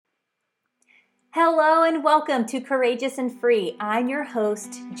Hello and welcome to Courageous and Free. I'm your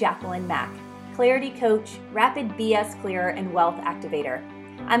host, Jacquelyn Mack, clarity coach, rapid BS clearer, and wealth activator.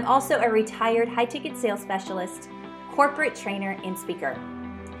 I'm also a retired high-ticket sales specialist, corporate trainer, and speaker.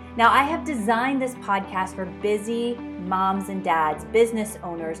 Now, I have designed this podcast for busy moms and dads, business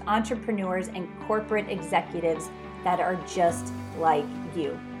owners, entrepreneurs, and corporate executives that are just like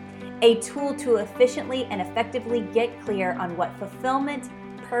you. A tool to efficiently and effectively get clear on what fulfillment,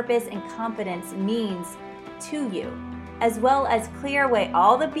 purpose, and confidence means to you, as well as clear away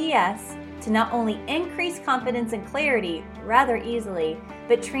all the BS to not only increase confidence and clarity rather easily,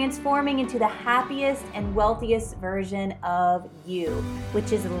 but transforming into the happiest and wealthiest version of you,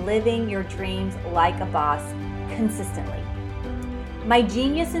 which is living your dreams like a boss consistently. My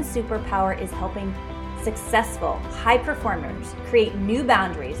genius and superpower is helping successful high performers create new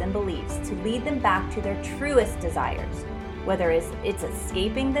boundaries and beliefs to lead them back to their truest desires, whether it's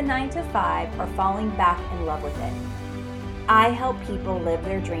escaping the 9-to-5 or falling back in love with it. I help people live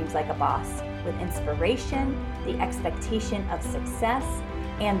their dreams like a boss with inspiration, the expectation of success,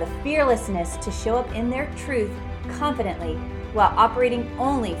 and the fearlessness to show up in their truth confidently while operating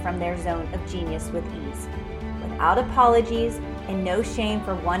only from their zone of genius with ease, without apologies and no shame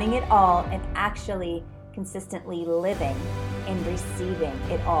for wanting it all and actually consistently living and receiving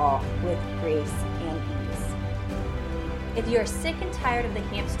it all with grace and ease. If you are sick and tired of the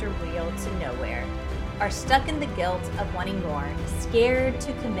hamster wheel to nowhere, are stuck in the guilt of wanting more, scared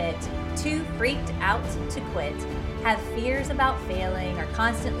to commit, too freaked out to quit, have fears about failing, are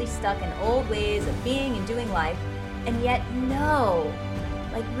constantly stuck in old ways of being and doing life, and yet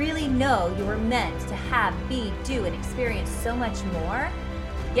really know you were meant to have, be, do, and experience so much more,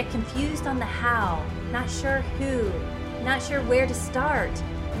 yet confused on the how, not sure who, not sure where to start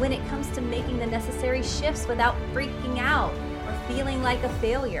when it comes to making the necessary shifts without freaking out or feeling like a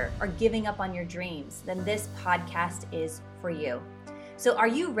failure or giving up on your dreams, then this podcast is for you. So are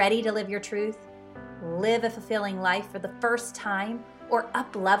you ready to live your truth? Live a fulfilling life for the first time or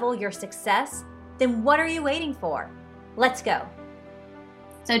up-level your success? Then what are you waiting for? Let's go.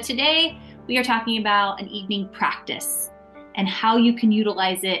 So today we are talking about an evening practice and how you can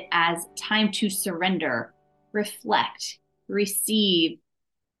utilize it as time to surrender, reflect, receive,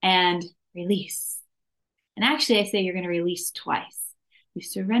 and release. And actually, I say you're going to release twice. You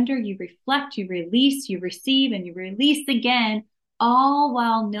surrender, you reflect, you release, you receive, and you release again, all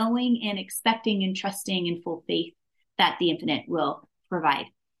while knowing and expecting and trusting in full faith that the infinite will provide.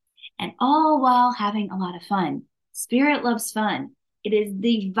 And all while having a lot of fun. Spirit loves fun. It is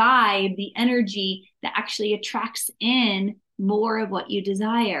the vibe, the energy that actually attracts in more of what you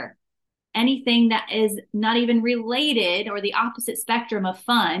desire. Anything that is not even related or the opposite spectrum of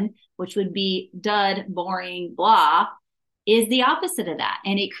fun, which would be dud, boring, blah, is the opposite of that.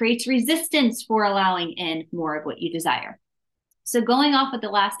 And it creates resistance for allowing in more of what you desire. So going off of the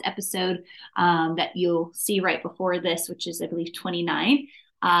last episode that you'll see right before this, which is, I believe, 29,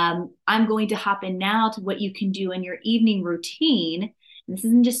 I'm going to hop in now to what you can do in your evening routine. And this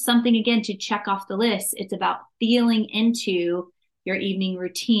isn't just something, again, to check off the list. It's about feeling into your evening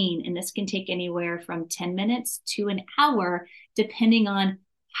routine. And this can take anywhere from 10 minutes to an hour, depending on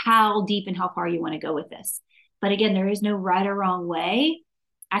how deep and how far you want to go with this. But again, there is no right or wrong way.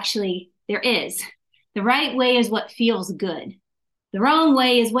 Actually, there is. The right way is what feels good. The wrong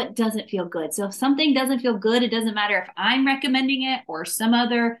way is what doesn't feel good. So if something doesn't feel good, it doesn't matter if I'm recommending it or some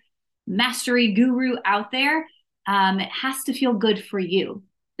other mastery guru out there. It has to feel good for you.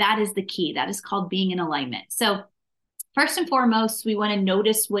 That is the key. That is called being in alignment. So first and foremost, we want to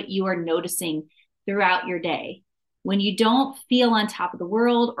notice what you are noticing throughout your day. When you don't feel on top of the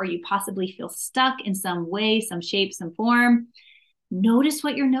world, or you possibly feel stuck in some way, some shape, some form, notice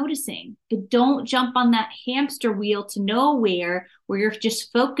what you're noticing. But don't jump on that hamster wheel to nowhere where you're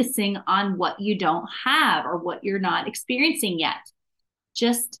just focusing on what you don't have or what you're not experiencing yet.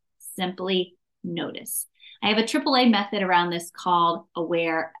 Just simply notice. I have a AAA method around this called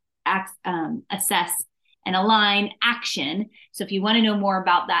aware, assess, and align action. So if you want to know more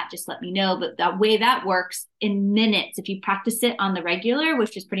about that, just let me know. But the way that works in minutes, if you practice it on the regular,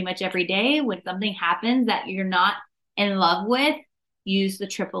 which is pretty much every day, when something happens that you're not in love with, use the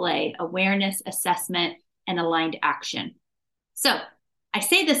AAA, awareness, assessment, and aligned action. So I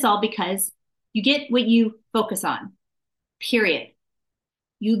say this all because you get what you focus on, period.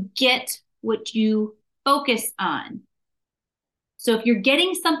 You get what you focus on. So if you're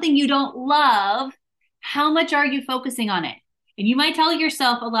getting something you don't love, how much are you focusing on it? And you might tell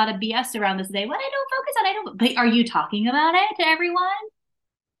yourself a lot of BS around this day. What I don't focus on, but are you talking about it to everyone?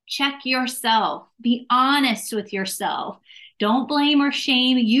 Check yourself. Be honest with yourself. Don't blame or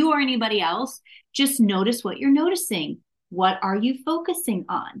shame you or anybody else. Just notice what you're noticing. What are you focusing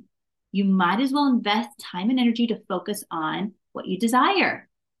on? You might as well invest time and energy to focus on what you desire,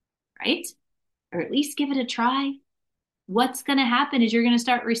 right? Or at least give it a try. What's going to happen is you're going to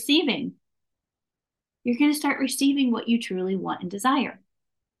start receiving. You're going to start receiving what you truly want and desire.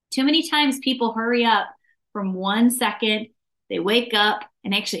 Too many times people hurry up from 1 second, they wake up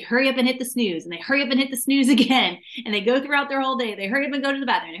and actually hurry up and hit the snooze, and they hurry up and hit the snooze again, and they go throughout their whole day. They hurry up and go to the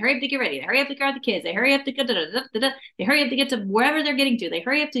bathroom, they hurry up to get ready, they hurry up to grab the kids, they hurry up to go, they hurry up to get to wherever they're getting to, they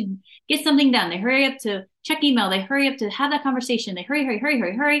hurry up to get something done, they hurry up to check email, they hurry up to have that conversation, they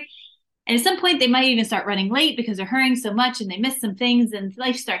hurry. And at some point, they might even start running late because they're hurrying so much and they miss some things, and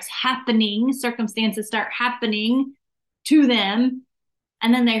life starts happening, circumstances start happening to them,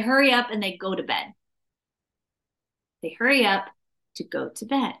 and then they hurry up and they go to bed. They hurry up to go to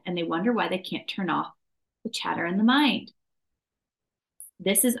bed, and they wonder why they can't turn off the chatter in the mind.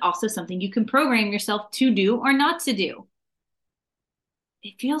 This is also something you can program yourself to do or not to do.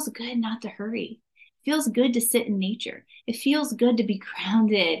 It feels good not to hurry. It feels good to sit in nature. It feels good to be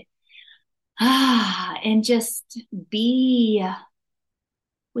grounded. And just be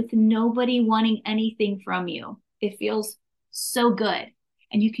with nobody wanting anything from you. It feels so good.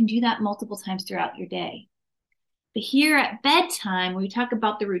 And you can do that multiple times throughout your day. But here at bedtime, when we talk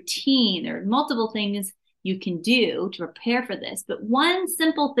about the routine, there are multiple things you can do to prepare for this. But one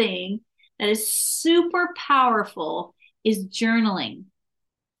simple thing that is super powerful is journaling,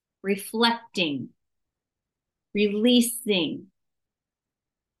 reflecting, releasing,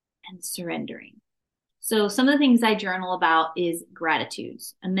 and surrendering. So some of the things I journal about is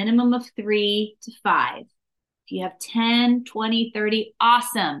gratitudes, a minimum of 3 to 5. If you have 10, 20, 30,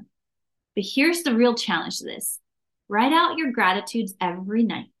 awesome. But here's the real challenge to this. Write out your gratitudes every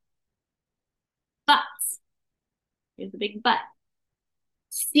night. But, here's the big but.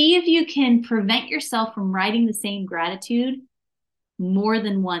 See if you can prevent yourself from writing the same gratitude more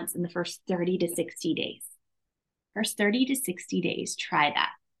than once in the first 30 to 60 days. First 30 to 60 days, try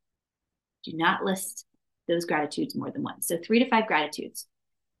that. Do not list those gratitudes more than once. So 3 to 5 gratitudes.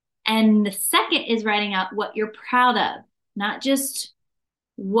 And the second is writing out what you're proud of, not just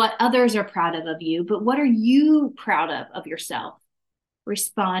what others are proud of you, but what are you proud of yourself?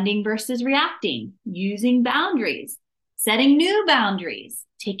 Responding versus reacting, using boundaries, setting new boundaries,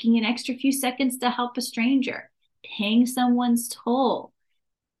 taking an extra few seconds to help a stranger, paying someone's toll,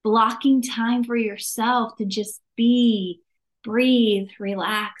 blocking time for yourself to just be, breathe,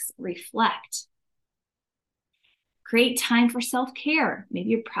 relax, reflect. Create time for self-care. Maybe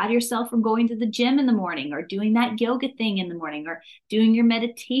you're proud of yourself for going to the gym in the morning, or doing that yoga thing in the morning, or doing your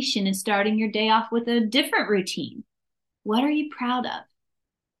meditation and starting your day off with a different routine. What are you proud of?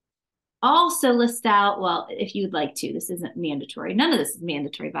 Also list out, well, if you'd like to, this isn't mandatory. None of this is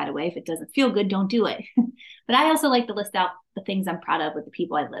mandatory, by the way. If it doesn't feel good, don't do it. But I also like to list out the things I'm proud of with the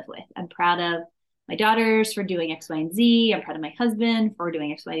people I live with. I'm proud of my daughters for doing X, Y, and Z. I'm proud of my husband for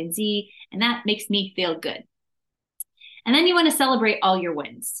doing X, Y, and Z. And that makes me feel good. And then you want to celebrate all your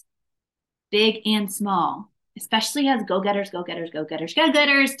wins, big and small, especially as go-getters,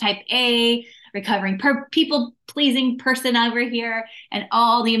 type A, recovering people-pleasing person over here, and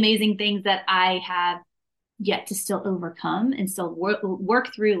all the amazing things that I have yet to still overcome and still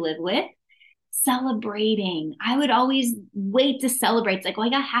work through, live with. Celebrating. I would always wait to celebrate. It's like, well,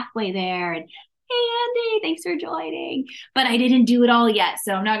 I got halfway there, and hey, Andy, thanks for joining. But I didn't do it all yet,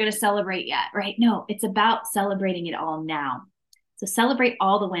 so I'm not going to celebrate yet, right? No, it's about celebrating it all now. So celebrate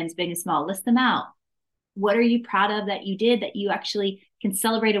all the wins, big and small. List them out. What are you proud of that you did, that you actually can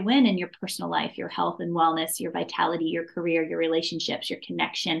celebrate a win in your personal life, your health and wellness, your vitality, your career, your relationships, your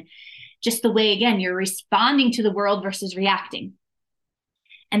connection? Just the way, again, you're responding to the world versus reacting.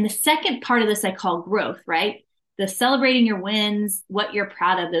 And the second part of this I call growth, right? The celebrating your wins, what you're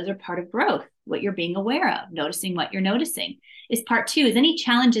proud of, those are part of growth. What you're being aware of, noticing what you're noticing is part 2, is any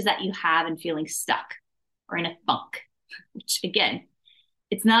challenges that you have and feeling stuck or in a funk, which again,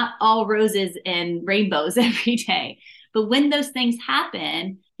 it's not all roses and rainbows every day. But when those things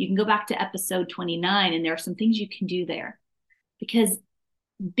happen, you can go back to episode 29, and there are some things you can do there, because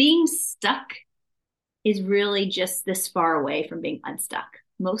being stuck is really just this far away from being unstuck.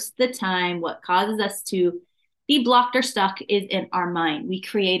 Most of the time, what causes us to be blocked or stuck is in our mind. We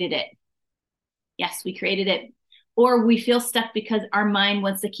created it. Yes, we created it. Or we feel stuck because our mind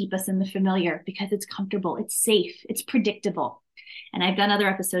wants to keep us in the familiar, because it's comfortable, it's safe, it's predictable. And I've done other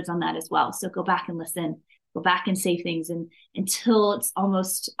episodes on that as well. So go back and listen, go back and say things until it's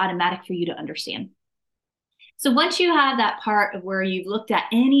almost automatic for you to understand. So once you have that part of where you've looked at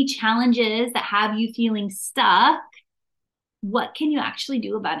any challenges that have you feeling stuck, what can you actually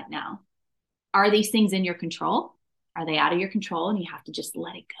do about it now? Are these things in your control? Are they out of your control and you have to just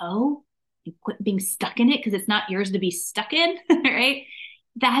let it go and quit being stuck in it because it's not yours to be stuck in, right?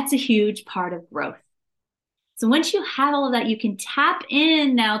 That's a huge part of growth. So once you have all of that, you can tap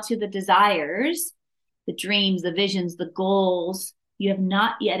in now to the desires, the dreams, the visions, the goals you have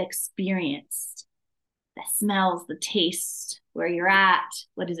not yet experienced. The smells, the taste, where you're at,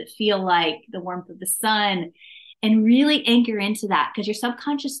 what does it feel like, the warmth of the sun, and really anchor into that because your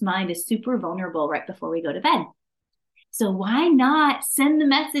subconscious mind is super vulnerable right before we go to bed. So why not send the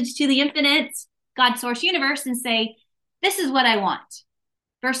message to the infinite God, source, universe and say, this is what I want,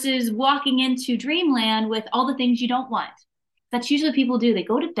 versus walking into dreamland with all the things you don't want. That's usually what people do. They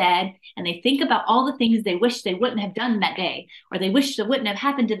go to bed and they think about all the things they wish they wouldn't have done that day, or they wish that wouldn't have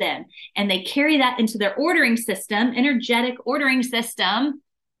happened to them. And they carry that into their ordering system, energetic ordering system,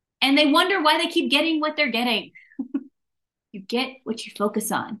 and they wonder why they keep getting what they're getting. You get what you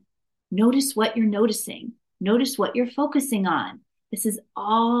focus on. Notice what you're noticing. Notice what you're focusing on. This is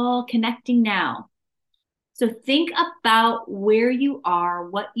all connecting now. So think about where you are,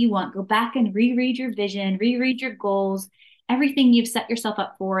 what you want. Go back and reread your vision, reread your goals, everything you've set yourself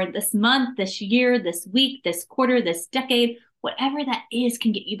up for this month, this year, this week, this quarter, this decade, whatever that is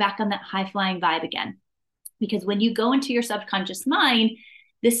can get you back on that high flying vibe again. Because when you go into your subconscious mind,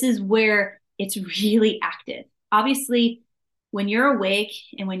 this is where it's really active. Obviously, when you're awake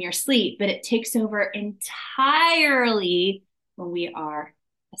and when you're asleep, but it takes over entirely when we are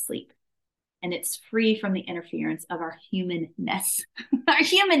asleep. And it's free from the interference of our humanness,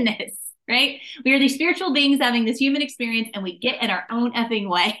 right? We are these spiritual beings having this human experience and we get in our own effing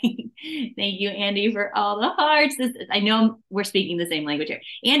way. Thank you, Andy, for all the hearts. I know we're speaking the same language here.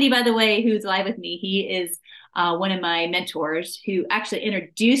 Andy, by the way, who's live with me, he is one of my mentors who actually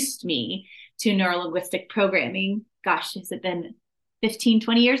introduced me to neuro-linguistic programming. Gosh, has it been 15,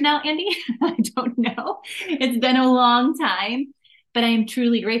 20 years now, Andy? I don't know. It's been a long time. But I am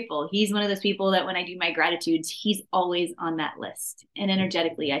truly grateful. He's one of those people that when I do my gratitudes, he's always on that list. And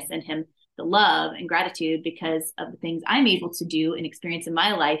energetically, I send him the love and gratitude because of the things I'm able to do and experience in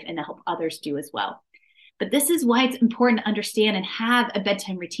my life and to help others do as well. But this is why it's important to understand and have a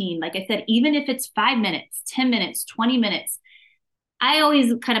bedtime routine. Like I said, even if it's 5 minutes, 10 minutes, 20 minutes, I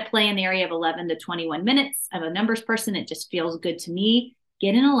always kind of play in the area of 11 to 21 minutes. I'm a numbers person. It just feels good to me.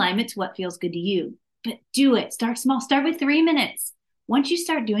 Get in alignment to what feels good to you. But do it. Start small. Start with 3 minutes. Once you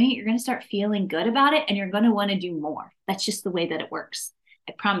start doing it, you're going to start feeling good about it and you're going to want to do more. That's just the way that it works.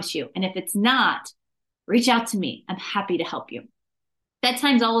 I promise you. And if it's not, reach out to me. I'm happy to help you.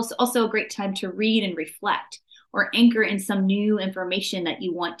 Bedtime's also a great time to read and reflect or anchor in some new information that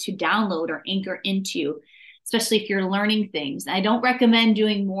you want to download or anchor into, especially if you're learning things. I don't recommend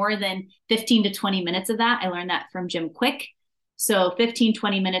doing more than 15 to 20 minutes of that. I learned that from Jim Quick. So 15,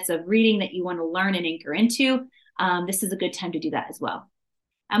 20 minutes of reading that you want to learn and anchor into. This is a good time to do that as well.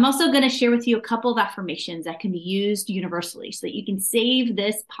 I'm also going to share with you a couple of affirmations that can be used universally so that you can save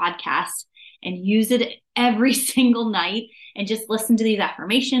this podcast and use it every single night and just listen to these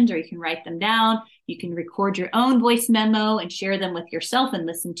affirmations, or you can write them down. You can record your own voice memo and share them with yourself and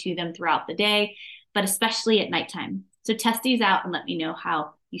listen to them throughout the day, but especially at nighttime. So test these out and let me know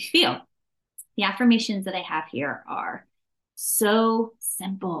how you feel. The affirmations that I have here are so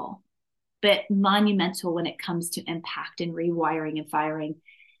simple, but monumental when it comes to impact and rewiring and firing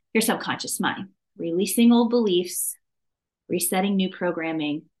your subconscious mind, releasing old beliefs, resetting new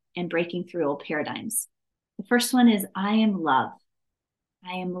programming, and breaking through old paradigms. The first one is, I am love.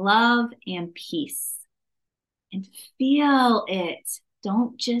 I am love and peace. And feel it.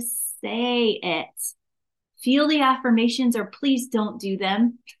 Don't just say it. Feel the affirmations, or please don't do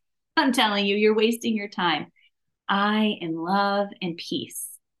them. I'm telling you, you're wasting your time. I am love and peace.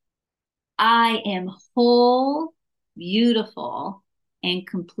 I am whole, beautiful, and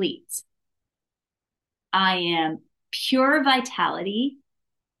complete. I am pure vitality,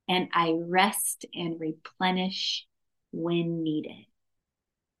 and I rest and replenish when needed.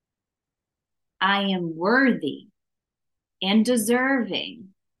 I am worthy and deserving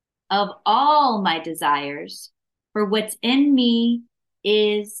of all my desires, for what's in me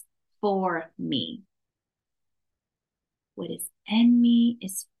is for me. What is in me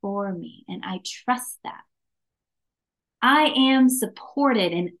is for me, and I trust that. I am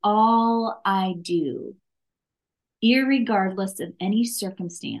supported in all I do, irregardless of any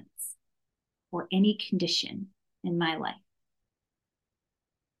circumstance or any condition in my life.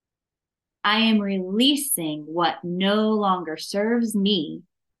 I am releasing what no longer serves me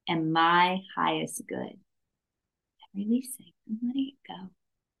and my highest good. I'm releasing. I'm letting it go.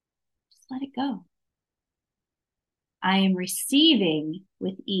 Just let it go. I am receiving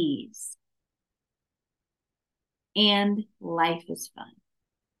with ease. and life is fun.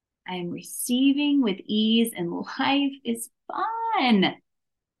 I am receiving with ease and life is fun.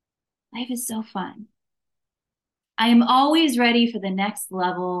 Life is so fun. I am always ready for the next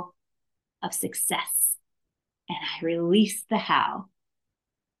level of success, and I release the how.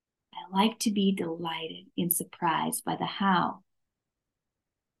 I like to be delighted and surprised by the how.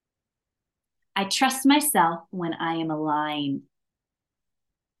 I trust myself when I am aligned.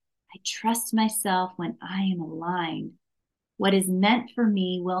 I trust myself when I am aligned. What is meant for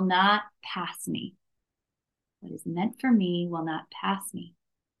me will not pass me. What is meant for me will not pass me.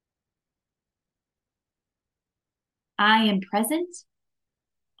 I am present,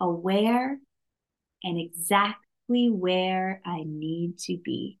 aware, and exactly where I need to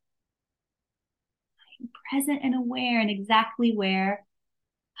be. I am present and aware and exactly where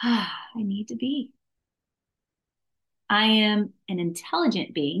I need to be. I am an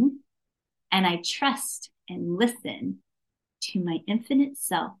intelligent being, and I trust and listen to my infinite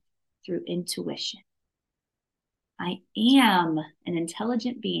self through intuition. I am an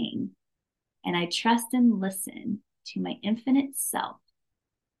intelligent being, and I trust and listen to my infinite self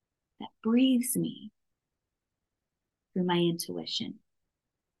that breathes me through my intuition.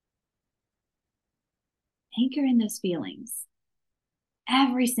 Anchor in those feelings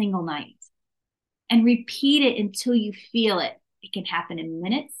every single night and repeat it until you feel it. It can happen in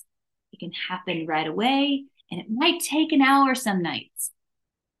minutes. It can happen right away. And it might take an hour some nights.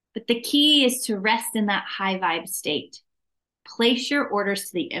 But the key is to rest in that high vibe state. Place your orders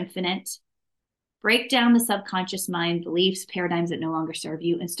to the infinite. Break down the subconscious mind, beliefs, paradigms that no longer serve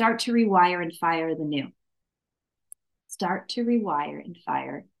you, and start to rewire and fire the new. Start to rewire and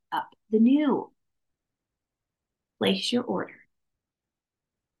fire up the new. Place your order.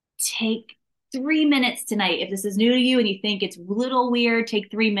 Take 3 minutes tonight. If this is new to you and you think it's a little weird,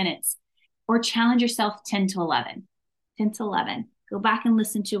 take 3 minutes. Or challenge yourself 10 to 11. 10 to 11. Go back and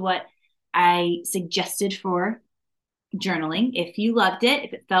listen to what I suggested for journaling. If you loved it,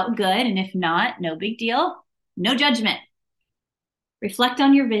 if it felt good, and if not, no big deal. No judgment. Reflect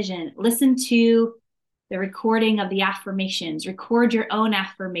on your vision. Listen to the recording of the affirmations. Record your own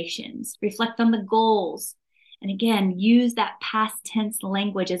affirmations. Reflect on the goals. And again, use that past tense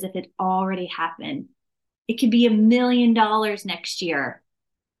language as if it already happened. It could be $1 million next year.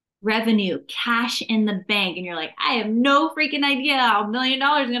 Revenue, cash in the bank. And you're like, I have no freaking idea how $1 million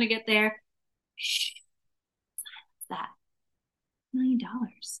is going to get there. Shh. Silence that. $1 million. How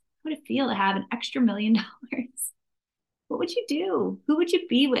would it feel to have an extra $1 million? What would you do? Who would you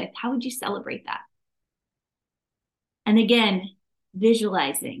be with? How would you celebrate that? And again,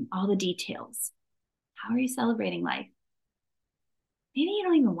 visualizing all the details. How are you celebrating life? Maybe you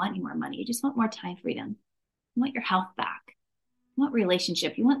don't even want any more money. You just want more time freedom. You want your health back. You want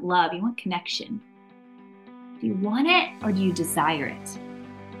relationship. You want love. You want connection. Do you want it or do you desire it?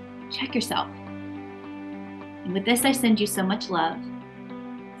 Check yourself. And with this, I send you so much love.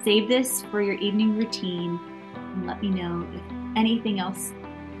 Save this for your evening routine and let me know if anything else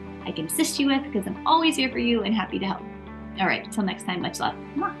I can assist you with, because I'm always here for you and happy to help. All right, until next time, much love.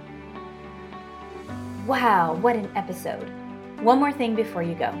 Mwah. Wow, what an episode. One more thing before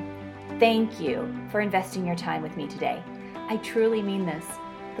you go. Thank you for investing your time with me today. I truly mean this.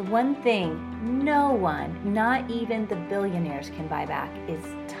 The one thing no one, not even the billionaires, can buy back is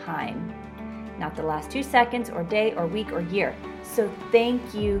time. Not the last 2 seconds or day or week or year. So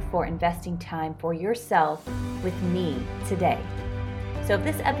thank you for investing time for yourself with me today. So if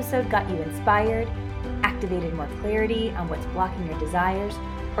this episode got you inspired, activated more clarity on what's blocking your desires,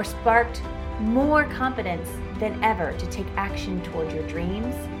 or sparked more confidence than ever to take action toward your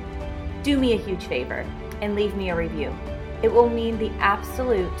dreams, do me a huge favor and leave me a review. It will mean the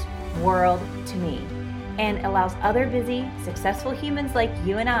absolute world to me and allows other busy, successful humans like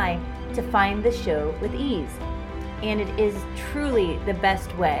you and I to find the show with ease. And it is truly the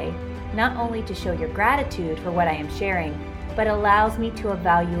best way not only to show your gratitude for what I am sharing, but allows me to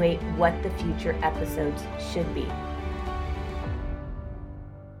evaluate what the future episodes should be.